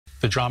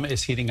The drama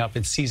is heating up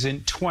in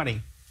season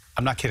 20.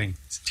 I'm not kidding.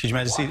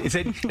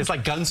 It's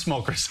like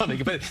Gunsmoke or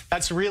something, but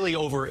that's really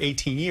over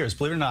 18 years.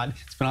 Believe it or not,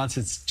 it's been on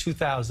since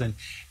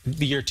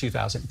the year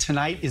 2000.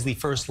 Tonight is the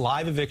first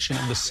live eviction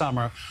of the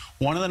summer.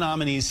 One of the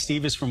nominees,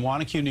 Steve, is from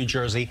Wanaque, New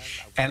Jersey,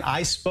 and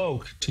I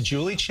spoke to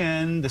Julie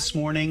Chen this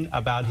morning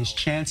about his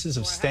chances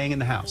of staying in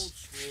the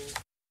house.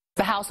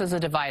 The house is a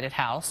divided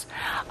house,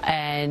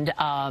 and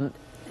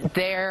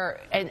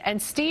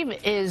Steve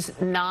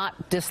is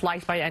not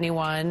disliked by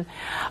anyone.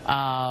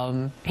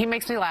 He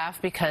makes me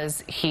laugh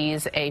because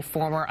he's a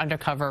former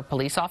undercover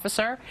police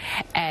officer,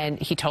 and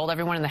he told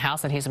everyone in the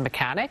house that he's a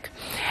mechanic,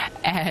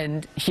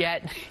 and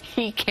yet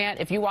he can't,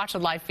 if you watch the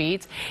live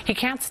feeds, he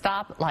can't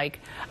stop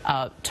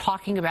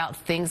talking about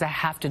things that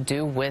have to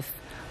do with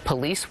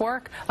police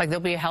work. Like,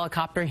 there'll be a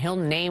helicopter, he'll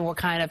name what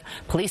kind of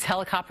police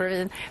helicopter it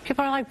is.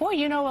 People are like, boy,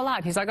 you know a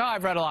lot. He's like, oh,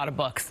 I've read a lot of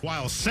books.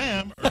 While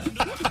Sam...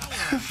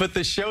 But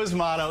the show's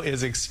motto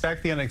is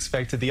expect the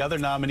unexpected. The other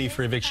nominee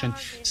for eviction,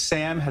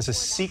 Sam, has a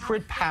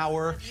secret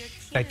power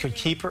that could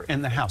keep her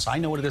in the house. I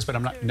know what it is, but I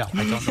don't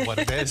know what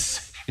it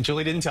is. And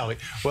Julie didn't tell me.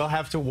 We'll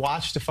have to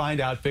watch to find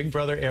out. Big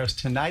Brother airs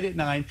tonight at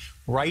 9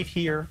 right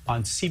here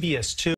on CBS 2.